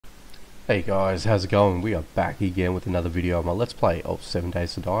Hey guys, how's it going? We are back again with another video of my Let's Play of 7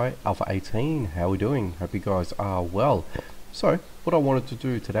 Days to Die, Alpha 18. How are we doing? Hope you guys are well. So, what I wanted to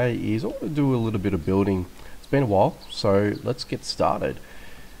do today is I want to do a little bit of building. It's been a while, so let's get started.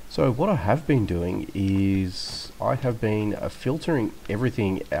 So what I have been doing is I have been filtering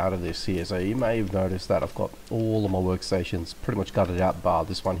everything out of this here. So you may have noticed that I've got all of my workstations pretty much gutted out bar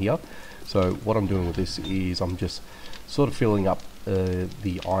this one here. So what I'm doing with this is I'm just sort of filling up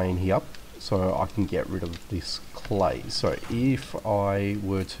the iron here so I can get rid of this clay. So if I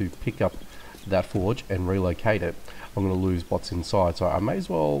were to pick up that forge and relocate it, I'm going to lose what's inside. So I may as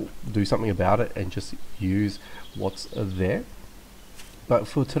well do something about it and just use what's there. But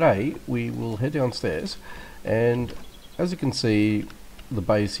for today, we will head downstairs, and as you can see, the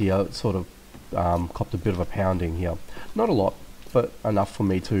base here sort of copped a bit of a pounding here. Not a lot, but enough for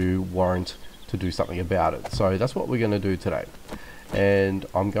me to warrant to do something about it. So that's what we're going to do today. And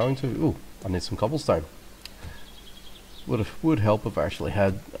I'm going to... Ooh, I need some cobblestone. Would help if I actually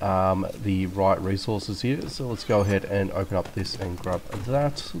had the right resources here. So let's go ahead and open up this and grab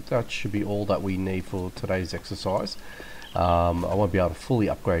that. That should be all that we need for today's exercise. I won't be able to fully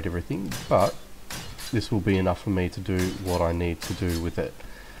upgrade everything, but this will be enough for me to do what I need to do with it.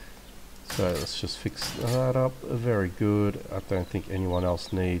 So let's just fix that up. Very good. I don't think anyone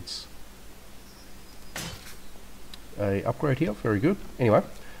else needs a upgrade here. Very good. Anyway,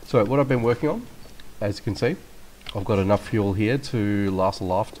 so what I've been working on, as you can see, I've got enough fuel here to last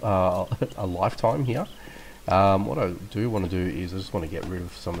a lifetime here. What I do want to do is I just want to get rid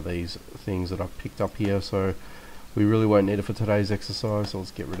of some of these things that I've picked up here. So we really won't need it for today's exercise, so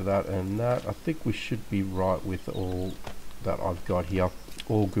let's get rid of that and that. I think we should be right with all that I've got here.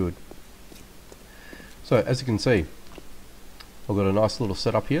 All good. So as you can see, I've got a nice little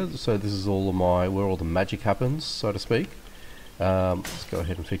setup here. So this is all of where all the magic happens, so to speak. Let's go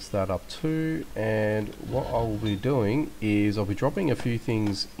ahead and fix that up too. And what I will be doing is I'll be dropping a few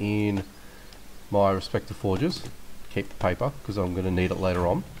things in my respective forges. Keep paper, because I'm going to need it later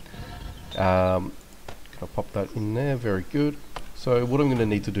on. I'll pop that in there. Very good. So what I'm going to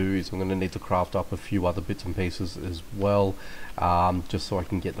need to do is I'm going to need to craft up a few other bits and pieces as well, just so I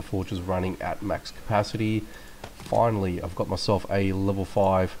can get the forges running at max capacity. Finally, I've got myself a level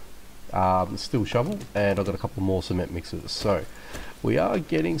 5 steel shovel, and I've got a couple more cement mixers. So we are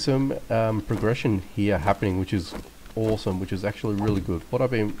getting some progression here happening, which is awesome, which is actually really good. What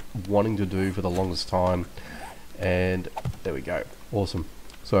I've been wanting to do for the longest time, and there we go. Awesome.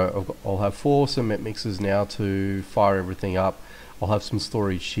 So I'll have 4 cement mixers now to fire everything up. I'll have some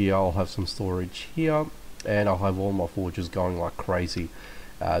storage here, I'll have some storage here, and I'll have all my forges going like crazy.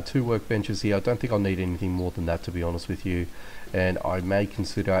 2 workbenches here. I don't think I'll need anything more than that, to be honest with you. And I may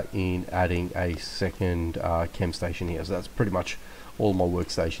consider in adding a second chem station here. So that's pretty much all my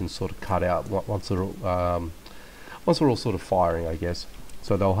workstations sort of cut out once they're all sort of firing, I guess.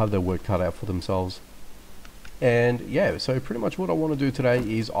 So they'll have their work cut out for themselves. And yeah, so pretty much what I want to do today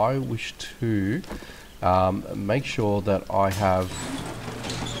is I wish to make sure that I have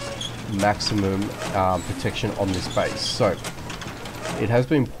maximum protection on this base. So it has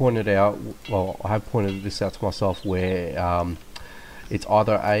been pointed out, well, I have pointed this out to myself, where it's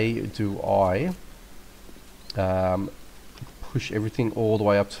either do I push everything all the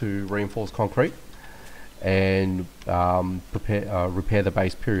way up to reinforced concrete and repair the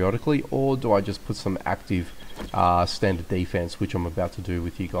base periodically, or do I just put some active standard defense, which I'm about to do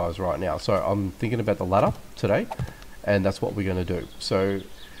with you guys right now. So I'm thinking about the latter today, and that's what we're going to do. So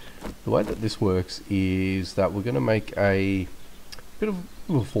the way that this works is that we're going to make a bit of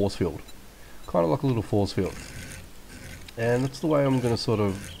a little force field, kind of like a little force field, and that's the way I'm going to sort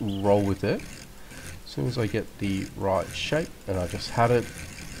of roll with it. As soon as I get the right shape, and I just had it.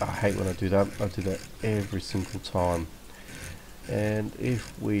 I hate when I do that. I do that every single time. And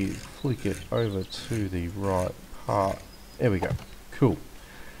if we flick it over to the right part, there we go. Cool.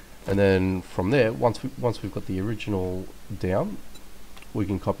 And then from there, once we've got the original down, we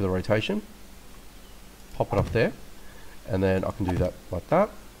can copy the rotation, pop it up there, and then I can do that like that,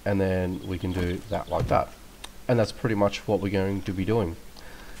 and then we can do that like that. And that's pretty much what we're going to be doing.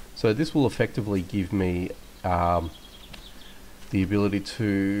 So this will effectively give me the ability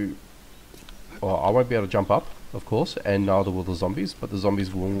to, well, I won't be able to jump up, of course, and neither will the zombies, but the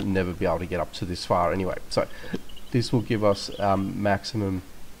zombies will never be able to get up to this far anyway. So this will give us maximum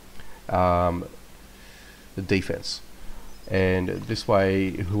defense, and this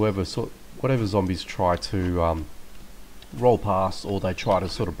way whatever zombies try to roll past, or they try to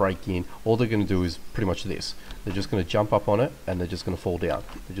sort of break in, all they're going to do is pretty much this. They're just going to jump up on it, and they're just going to fall down.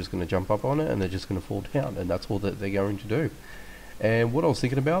 They're just going to jump up on it, and they're just going to fall down, and that's all that they're going to do. And what I was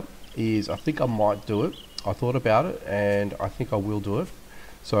thinking about is I think I might do it. I thought about it and I think I will do it.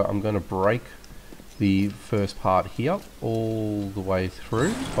 So I'm going to break the first part here all the way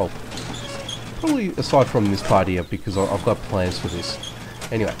through. Oh, probably aside from this part here, because I've got plans for this.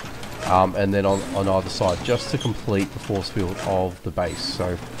 Anyway, and then on either side, just to complete the force field of the base.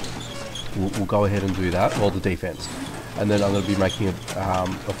 So we'll go ahead and do that, well, the defense. And then I'm going to be making a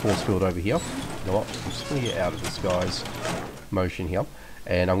force field over here. You know what? I'm just going to get out of this guy's motion here.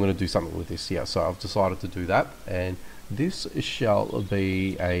 And I'm going to do something with this here. So I've decided to do that. And this shall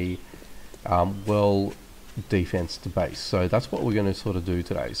be a well defensed base. So that's what we're going to sort of do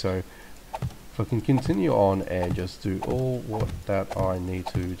today. So if I can continue on and just do all what that I need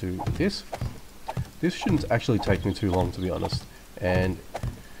to do with this. This shouldn't actually take me too long, to be honest. And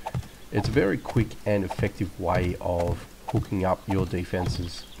it's a very quick and effective way of hooking up your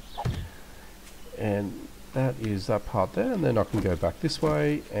defenses. And that is that part there, and then I can go back this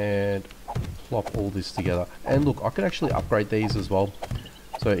way and plop all this together. And look, I can actually upgrade these as well.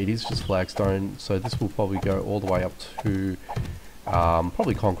 So it is just flagstone, so this will probably go all the way up to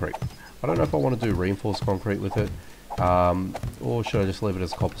probably concrete. I don't know if I want to do reinforced concrete with it, or should I just leave it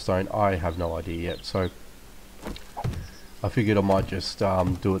as cobblestone? I have no idea yet. So I figured I might just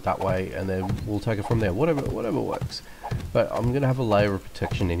do it that way, and then we'll take it from there. Whatever works. But I'm going to have a layer of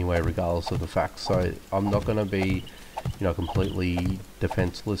protection anyway, regardless of the fact. So I'm not going to be, you know, completely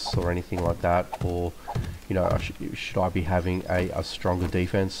defenseless or anything like that. Or, you know, should I be having a stronger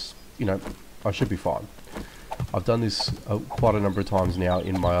defense? You know, I should be fine. I've done this quite a number of times now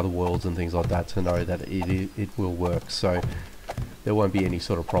in my other worlds and things like that to know that it will work. So there won't be any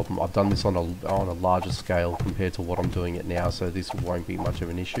sort of problem. I've done this on a larger scale compared to what I'm doing it now, so this won't be much of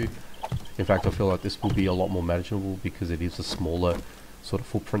an issue. In fact, I feel like this will be a lot more manageable because it is a smaller sort of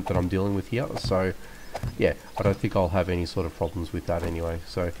footprint that I'm dealing with here. So yeah, I don't think I'll have any sort of problems with that anyway.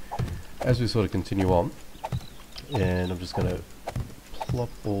 So as we sort of continue on, and I'm just going to plop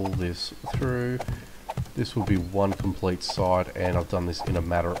all this through. This will be one complete side, and I've done this in a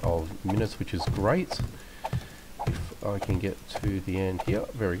matter of minutes, which is great. If I can get to the end here,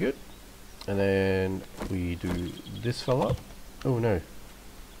 very good. And then we do this fella. Oh no.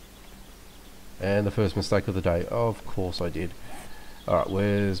 And the first mistake of the day. Of course I did. Alright,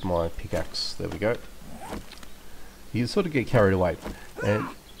 where's my pickaxe? There we go. You sort of get carried away. And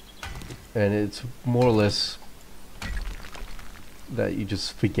it's more or less that you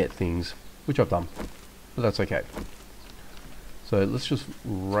just forget things, which I've done. But that's okay. So let's just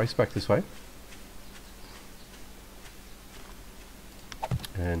race back this way.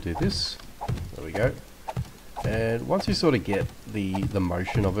 And do this. There we go. And once you sort of get the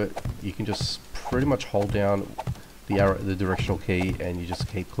motion of it, you can just pretty much hold down the arrow, the directional key, and you just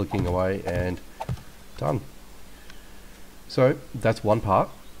keep clicking away, and done. So that's one part.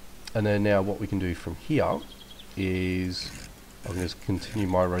 And then now what we can do from here is I'll just continue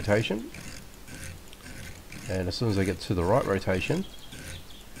my rotation. And as soon as I get to the right rotation,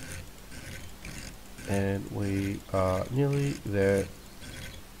 and we are nearly there.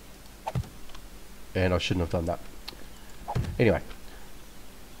 And I shouldn't have done that. Anyway.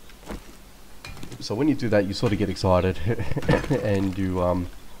 So when you do that, you sort of get excited and you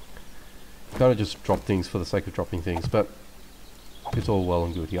kind of just drop things for the sake of dropping things, but it's all well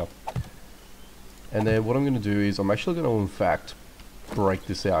and good here. And then what I'm going to do is I'm actually going to, in fact, break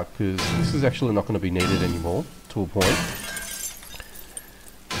this out, because this is actually not going to be needed anymore to a point.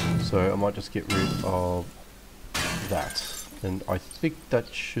 So I might just get rid of that. And I think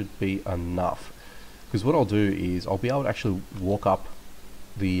that should be enough. Because what I'll do is I'll be able to actually walk up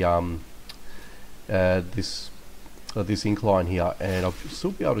the this incline here, and I'll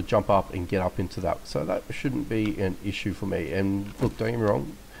still be able to jump up and get up into that. So that shouldn't be an issue for me. And look, don't get me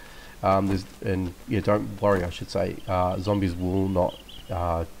wrong. Don't worry, I should say. Zombies will not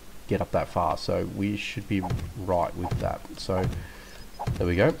get up that far, so we should be right with that. So there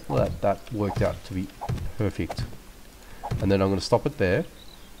we go. Well, that worked out to be perfect. And then I'm going to stop it there.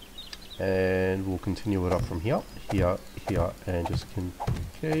 And we'll continue it up from here, here, and just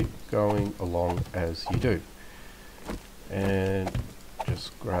keep going along as you do. And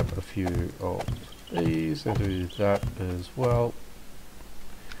just grab a few of these and do that as well.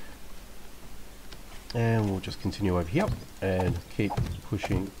 And we'll just continue over here and keep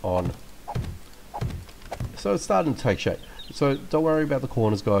pushing on. So it's starting to take shape. So don't worry about the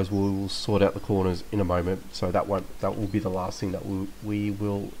corners, guys. We'll sort out the corners in a moment. So that will be the last thing that we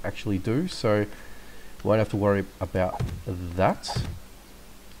will actually do. So won't have to worry about that.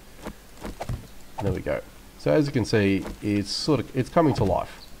 There we go. So as you can see, it's coming to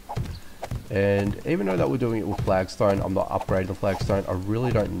life. And even though that we're doing it with flagstone, I'm not upgrading the flagstone. I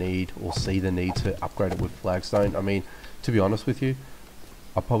really don't need or see the need to upgrade it with flagstone. I mean, to be honest with you,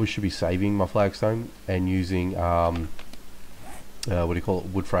 I probably should be saving my flagstone and using what do you call it,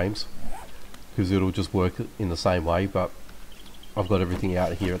 wood frames, because it'll just work in the same way. But I've got everything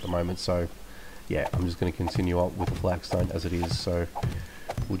out here at the moment, so yeah, I'm just going to continue on with the flagstone as it is. So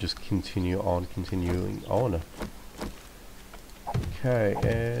we'll just continuing on. Okay,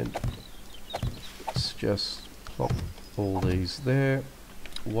 and let's just plop all these there.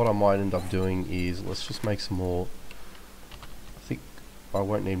 What I might end up doing is, let's just make some more. I think I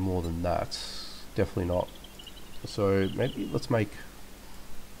won't need more than that, definitely not. So maybe let's make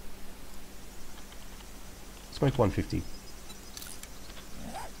 150.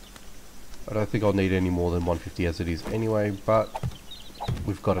 I don't think I'll need any more than 150 as it is anyway, but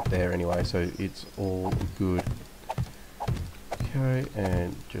we've got it there anyway, so it's all good. Okay,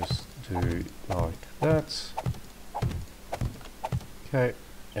 and just do like that. Okay,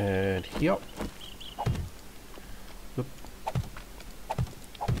 and here. Oop.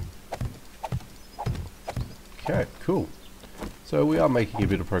 Okay, cool. So we are making a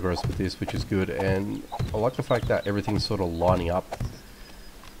bit of progress with this, which is good, and I like the fact that everything's sort of lining up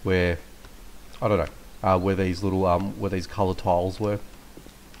where, I don't know, where these little, where these color tiles were,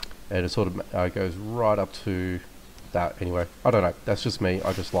 and it sort of goes right up to that anyway. I don't know, that's just me,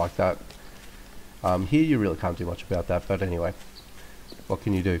 I just like that. Here you really can't do much about that, but anyway, what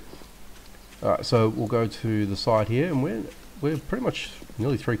can you do? Alright, so we'll go to the side here, and we're pretty much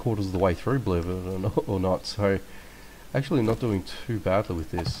nearly 3/4 of the way through, believe it or not, so actually not doing too badly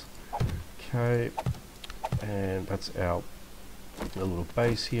with this. Okay, and that's our little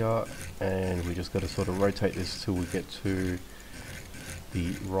base here, and we just got to sort of rotate this till we get to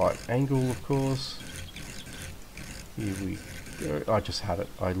the right angle, of course. Here we go. I just had it.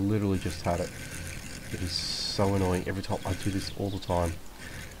 I literally just had it. It is so annoying every time. I do this all the time.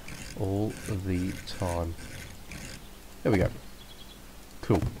 All the time. There we go.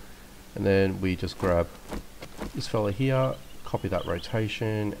 Cool. And then we just grab this fella here, copy that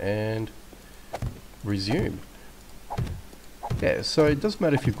rotation, and resume. Yeah, so it doesn't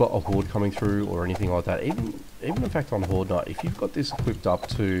matter if you've got a horde coming through or anything like that. Even in fact on Horde Night, if you've got this equipped up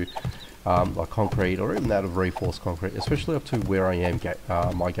to like concrete, or even that of reinforced concrete, especially up to where I am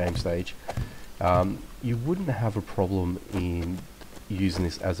my game stage, you wouldn't have a problem in using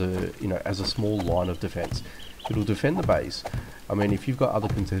this as a as a small line of defense. It'll defend the base. I mean, if you've got other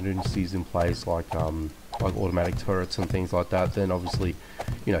contingencies in place like automatic turrets and things like that, then obviously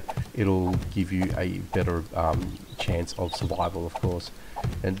it'll give you a better chance of survival, of course.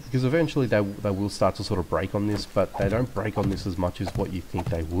 And because eventually they will start to sort of break on this, but they don't break on this as much as what you think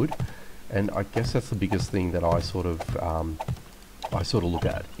they would. And I guess that's the biggest thing that I sort of look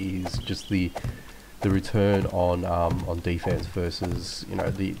at, is just the return on defense versus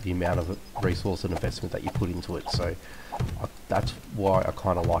the amount of resource and investment that you put into it. So that's why I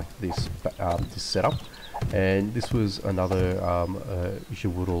kind of like this this setup. And this was another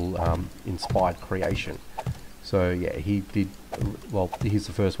Jawudal inspired creation. So yeah, he did well. He's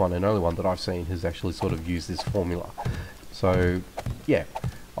the first one and only one that I've seen who's actually sort of used this formula. So yeah,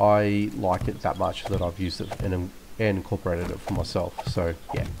 I like it that much that I've used it and incorporated it for myself. So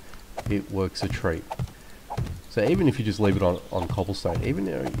yeah, it works a treat. So even if you just leave it on cobblestone, even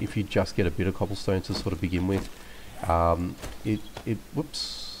if you just get a bit of cobblestone to sort of begin with,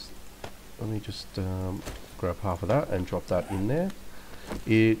 whoops, let me just grab half of that and drop that in there.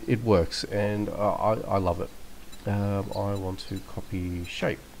 It works, and I love it. I want to copy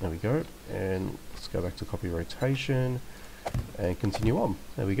shape. There we go, and let's go back to copy rotation and continue on.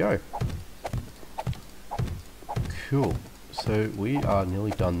 There we go. Cool. So we are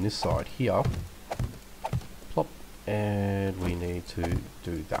nearly done this side here. Plop, and we need to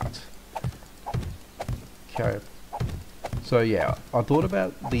do that. Okay. So yeah, I thought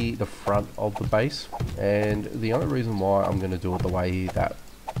about the front of the base, and the only reason why I'm going to do it the way that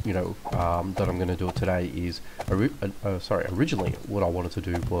that I'm going to do it today is, originally what I wanted to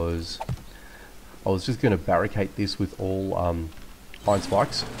do was, I was just going to barricade this with all iron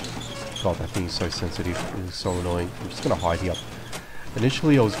spikes. God, that thing is so sensitive, it is so annoying. I'm just going to hide here.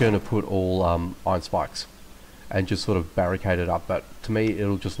 Initially I was going to put all iron spikes and just sort of barricade it up, but to me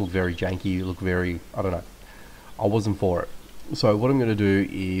it'll just look very janky, look very, I don't know. I wasn't for it. So what I'm going to do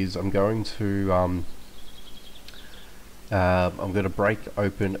is I'm going to break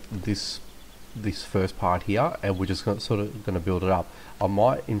open this first part here, and we're just going to build it up. I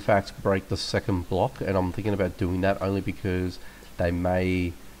might in fact break the second block, and I'm thinking about doing that only because they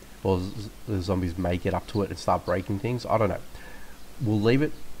may, or the zombies may get up to it and start breaking things. I don't know. We'll leave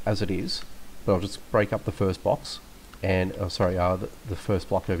it as it is, but I'll just break up the first box, and the first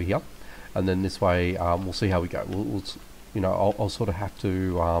block over here, and then this way we'll see how we go. You know, I'll sort of have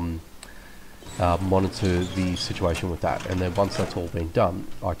to monitor the situation with that, and then once that's all been done,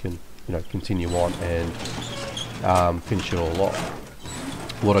 I can, you know, continue on and finish it all off.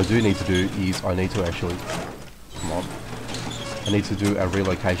 What I do need to do is I need to actually, come on, I need to do a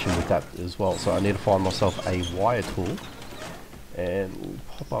relocation with that as well. So I need to find myself a wire tool, and we'll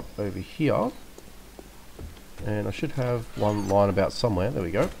pop up over here, and I should have one lying about somewhere. There we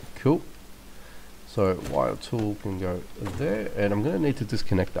go. Cool. So wire tool can go there, and I'm going to need to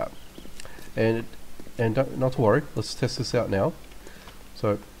disconnect that. And not to worry, let's test this out now.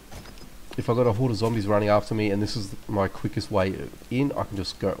 So if I've got a horde of zombies running after me, and this is my quickest way in, I can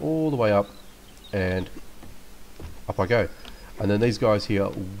just go all the way up, and up I go. And then these guys here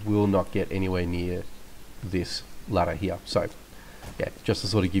will not get anywhere near this ladder here. So yeah, just to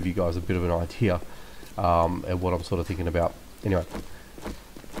sort of give you guys a bit of an idea and what I'm sort of thinking about. Anyway,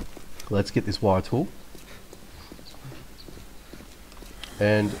 let's get this wire tool.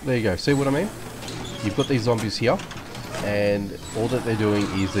 And there you go, see what I mean? You've got these zombies here, and all that they're doing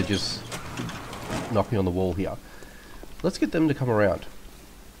is they're just knocking on the wall here. Let's get them to come around.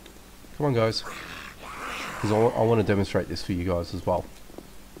 Come on, guys. Because I want to demonstrate this for you guys as well.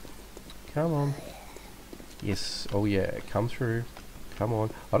 Come on. Yes, oh yeah, come through. Come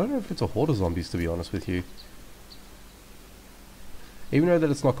on. I don't know if it's a horde of zombies, to be honest with you. Even though that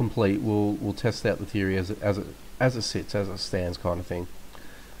it's not complete, we'll test out the theory as it sits, as it stands, kind of thing.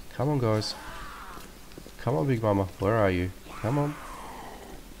 Come on, guys. Come on, Big Mama. Where are you? Come on.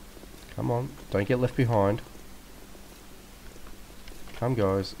 Come on. Don't get left behind. Come,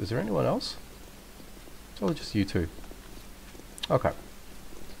 guys. Is there anyone else? Or just you two? Okay.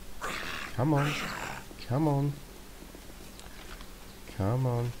 Come on. Come on. Come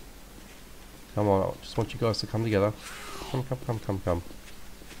on. Come on. I just want you guys to come together. Come, come, come, come, come.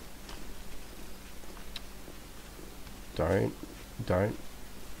 Don't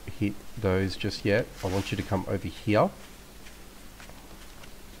hit those just yet. I want you to come over here.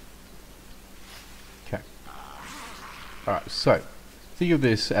 Okay. Alright, so think of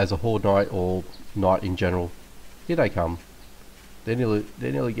this as a horde night or night in general. Here they come. They're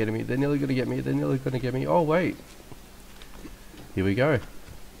nearly getting me. They're nearly gonna get me. They're nearly gonna get me. Oh wait. Here we go.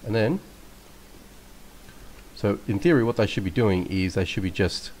 And then, so in theory what they should be doing is they should be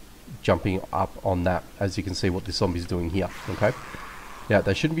just jumping up on that, as you can see what this zombie's doing here. Okay. Now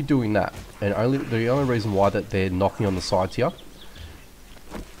they shouldn't be doing that, and the only reason why that they're knocking on the sides here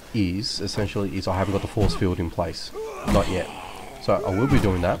is essentially I haven't got the force field in place. Not yet. So I will be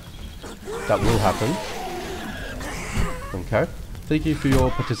doing that. That will happen. Okay. Thank you for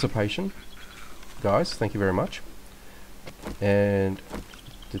your participation, guys. Thank you very much. And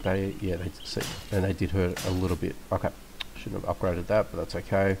did they? Yeah, they see, and they did hurt a little bit. Okay. Shouldn't have upgraded that, but that's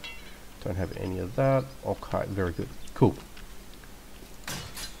okay. Don't have any of that. Okay, very good. Cool.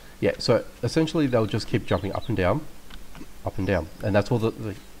 Yeah, so essentially they'll just keep jumping up and down, and that's all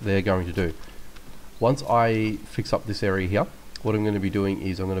that they're going to do. Once I fix up this area here, what I'm going to be doing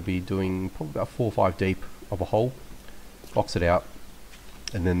is I'm going to be doing probably about 4 or 5 deep of a hole, box it out,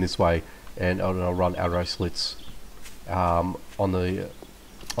 and then this way, and I'll run arrow slits on the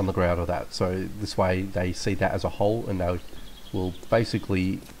ground of that. So this way they see that as a hole, and they will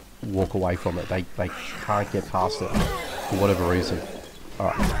basically walk away from it. They can't get past it for whatever reason.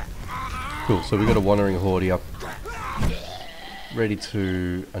 Alright, cool. So we've got a wandering horde here, ready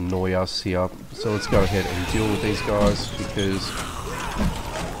to annoy us here. So let's go ahead and deal with these guys because,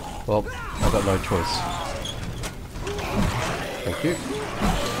 well, I've got no choice. Thank you.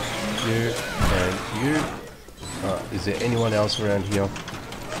 You and you. Is there anyone else around here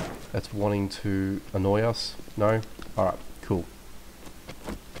that's wanting to annoy us? No? Alright, cool.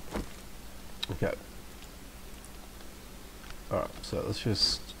 Okay. Alright, so let's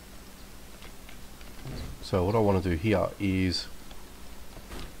just... So what I want to do here is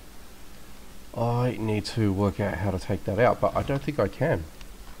I need to work out how to take that out, but I don't think I can,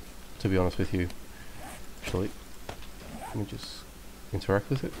 to be honest with you. Actually, let me just interact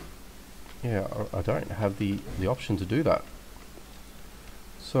with it. Yeah, I don't have the option to do that.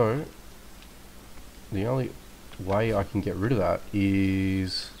 So the only way I can get rid of that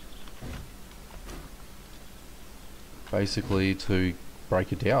is basically to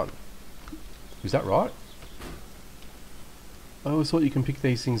break it down. Is that right? I always thought you can pick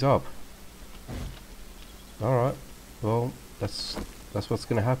these things up. Alright, well, that's what's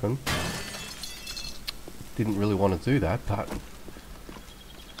going to happen. Didn't really want to do that, but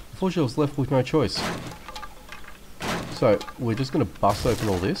unfortunately I was left with no choice. So, we're just going to bust open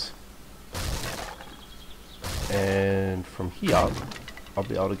all this. and from here I'll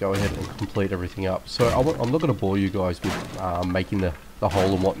be able to go ahead and complete everything up. So I'm not going to bore you guys with making the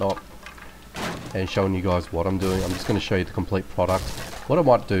hole and whatnot and showing you guys what I'm doing. I'm just going to show you the complete product. What I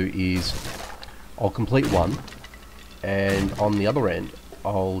might do is I'll complete one, and on the other end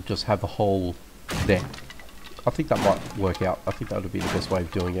I'll just have the hole there. I think that might work out. I think that would be the best way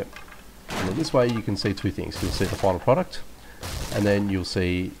of doing it. And then this way you can see two things. You'll see the final product, and then you'll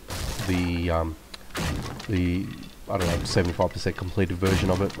see the I don't know, 75% completed version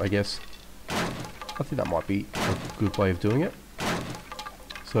of it, I guess. I think that might be a good way of doing it.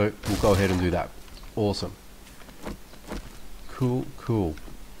 So we'll go ahead and do that. Awesome. Cool, cool.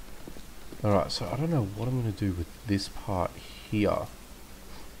 Alright, so I don't know what I'm going to do with this part here.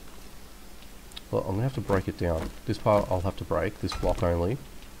 Well, I'm going to have to break it down. This part I'll have to break, this block only.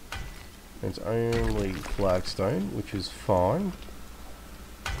 It's only flagstone, which is fine.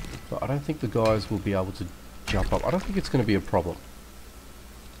 But I don't think the guys will be able to jump up. I don't think it's going to be a problem.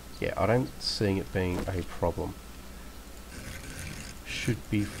 Yeah, I don't see it being a problem. Should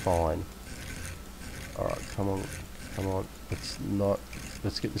be fine. Alright, come on, come on.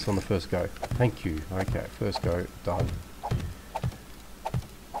 Let's get this on the first go. Thank you. Okay, first go, done.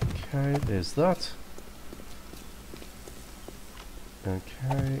 Okay, there's that.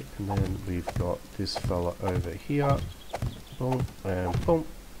 Okay, and then we've got this fella over here. Boom, and boom.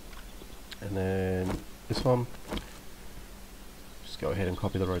 And then this one. Just go ahead and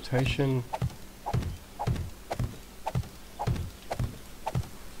copy the rotation.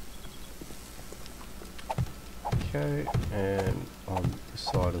 Okay, and on this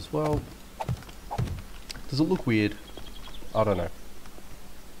side as well. Does it look weird? I don't know.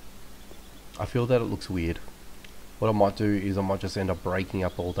 I feel that it looks weird. What I might do is I might just end up breaking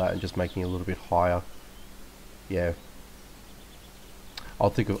up all that and just making it a little bit higher. Yeah. I'll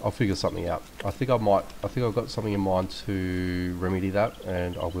figure something out. I think I've got something in mind to remedy that,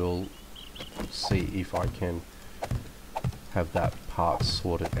 and I will see if I can have that part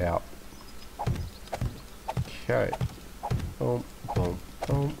sorted out. Okay. Boom, boom,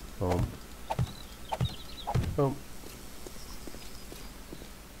 boom, boom. Boom.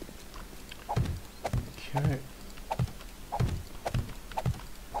 Okay.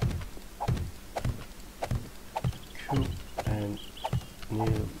 Cool. And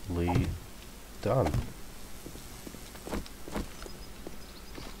nearly done.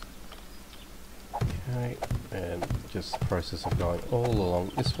 Okay, and just the process of going all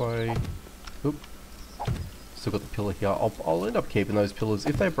along this way. Oop. Still got the pillar here. I'll end up keeping those pillars.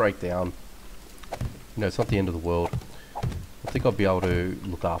 If they break down, you know, it's not the end of the world. I think I'll be able to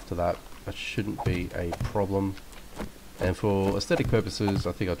look after that. That shouldn't be a problem. And for aesthetic purposes,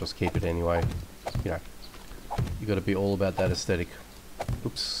 I think I'll just keep it anyway. You know, you got to be all about that aesthetic.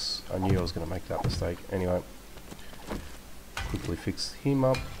 Oops, I knew I was going to make that mistake. Anyway, quickly fix him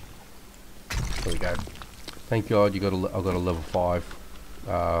up. There we go. Thank God I've got a level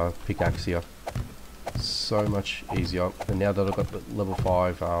 5 pickaxe here. So much easier. And now that I've got the level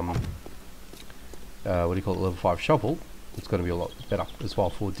 5, what do you call it, level 5 shovel, it's going to be a lot better as well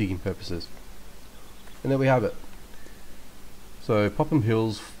for digging purposes. And there we have it. So Popham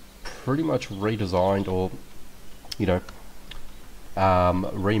Hills pretty much redesigned, or you know,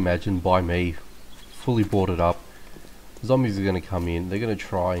 reimagined by me, fully boarded up. Zombies are going to come in, they're going to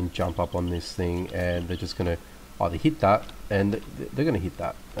try and jump up on this thing, and they're just going to either hit that, and they're going to hit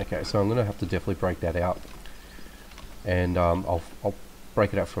that. Okay, so I'm going to have to definitely break that out, and I'll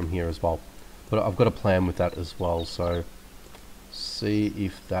break it out from here as well. But I've got a plan with that as well, so see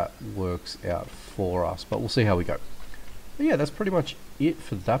if that works out for us. But we'll see how we go. But yeah, that's pretty much it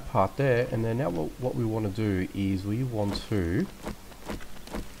for that part there. And then now what we want to do is I want to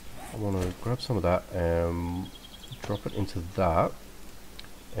grab some of that and drop it into that,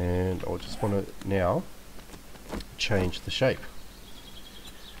 and I just want to now change the shape.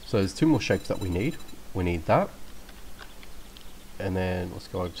 So there's two more shapes that we need. We need that, and then let's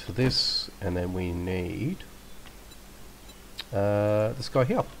go over to this, and then we need this guy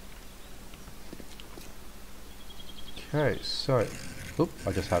here. Okay, so oop,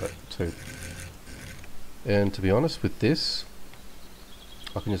 I just had it too. And to be honest with this,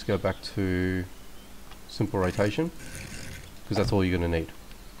 I can just go back to simple rotation, because that's all you're going to need.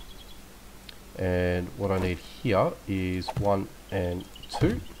 And what I need here is 1 and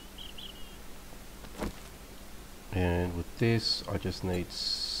 2. And with this, I just need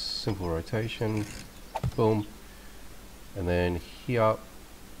simple rotation. Boom. And then here,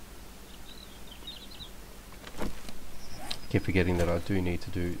 keep forgetting that I do need to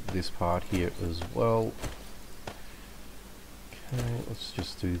do this part here as well. Okay, let's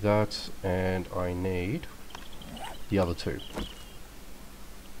just do that. And I need the other two.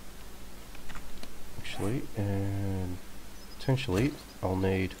 Actually, and potentially I'll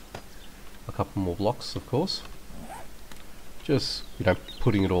need a couple more blocks, of course. Just, you know,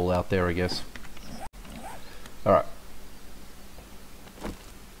 putting it all out there, I guess. Alright.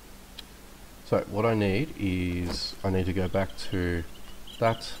 So what I need is, I need to go back to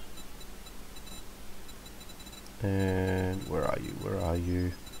that. And where are you? Where are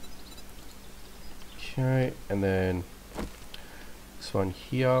you? Okay, and then this one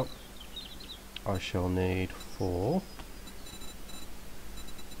here I shall need for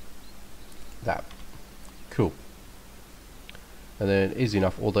that. Cool. And then easy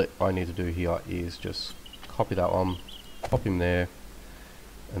enough, all that I need to do here is just copy that one, pop him there,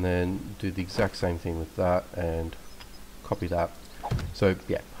 and then do the exact same thing with that and copy that. So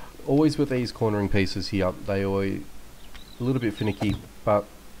yeah, always with these cornering pieces here, they always a little bit finicky, but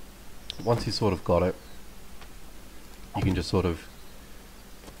once you sort of got it, you can just sort of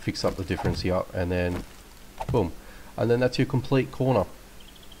fix up the difference here, and then boom, and then that's your complete corner.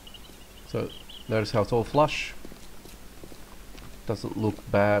 So notice how it's all flush, doesn't look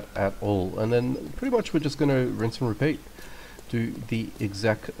bad at all. And then pretty much we're just going to rinse and repeat, do the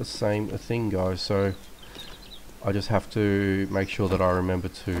exact same thing, guys. So I just have to make sure that I remember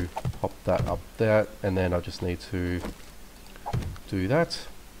to pop that up there, and then I just need to do that,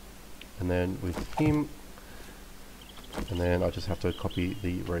 and then with him, and then I just have to copy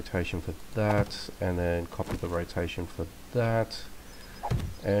the rotation for that, and then copy the rotation for that,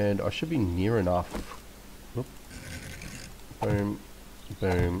 and I should be near enough. Oop. Boom,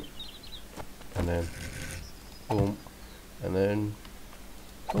 boom, and then boom, and then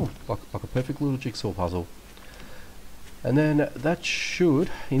oh, like a perfect little jigsaw puzzle. And then that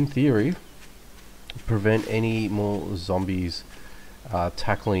should, in theory, prevent any more zombies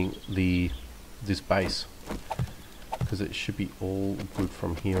tackling this base, because it should be all good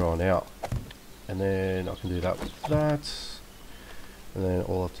from here on out. And then I can do that with that, and then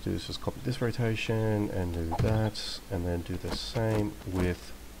all I have to do is just copy this rotation and do that, and then do the same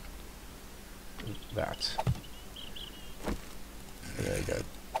with that. And there you go,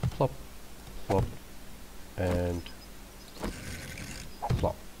 plop, plop, and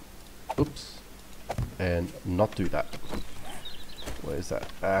plop. Oops, and not do that. Where's that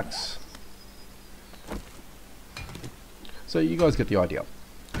axe? So you guys get the idea,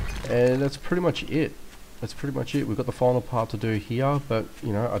 and that's pretty much it. That's pretty much it. We've got the final part to do here, but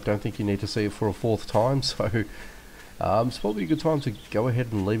you know, I don't think you need to see it for a fourth time, so it's probably a good time to go ahead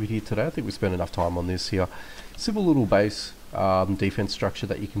and leave it here today. I think we spent enough time on this here. Simple little base defense structure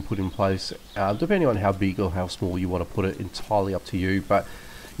that you can put in place, depending on how big or how small you want to put it, entirely up to you. But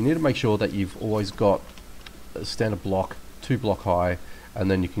you need to make sure that you've always got a standard block, 2 block high,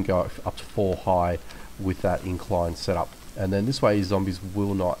 and then you can go up to 4 high with that incline setup. And then this way zombies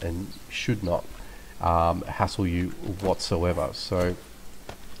will not and should not hassle you whatsoever. So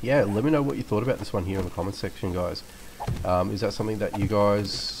yeah, let me know what you thought about this one here in the comments section, guys. Is that something that you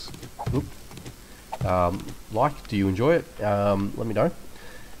guys like? Do you enjoy it? Let me know.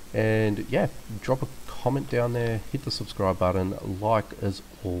 And yeah, drop a comment down there, hit the subscribe button, like as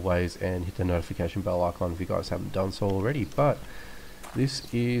always, and hit the notification bell icon if you guys haven't done so already. But this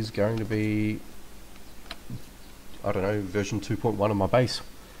is going to be, I don't know, version 2.1 of my base.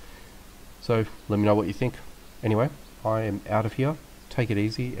 So let me know what you think. Anyway, I am out of here. Take it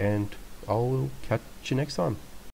easy, and I'll catch you next time.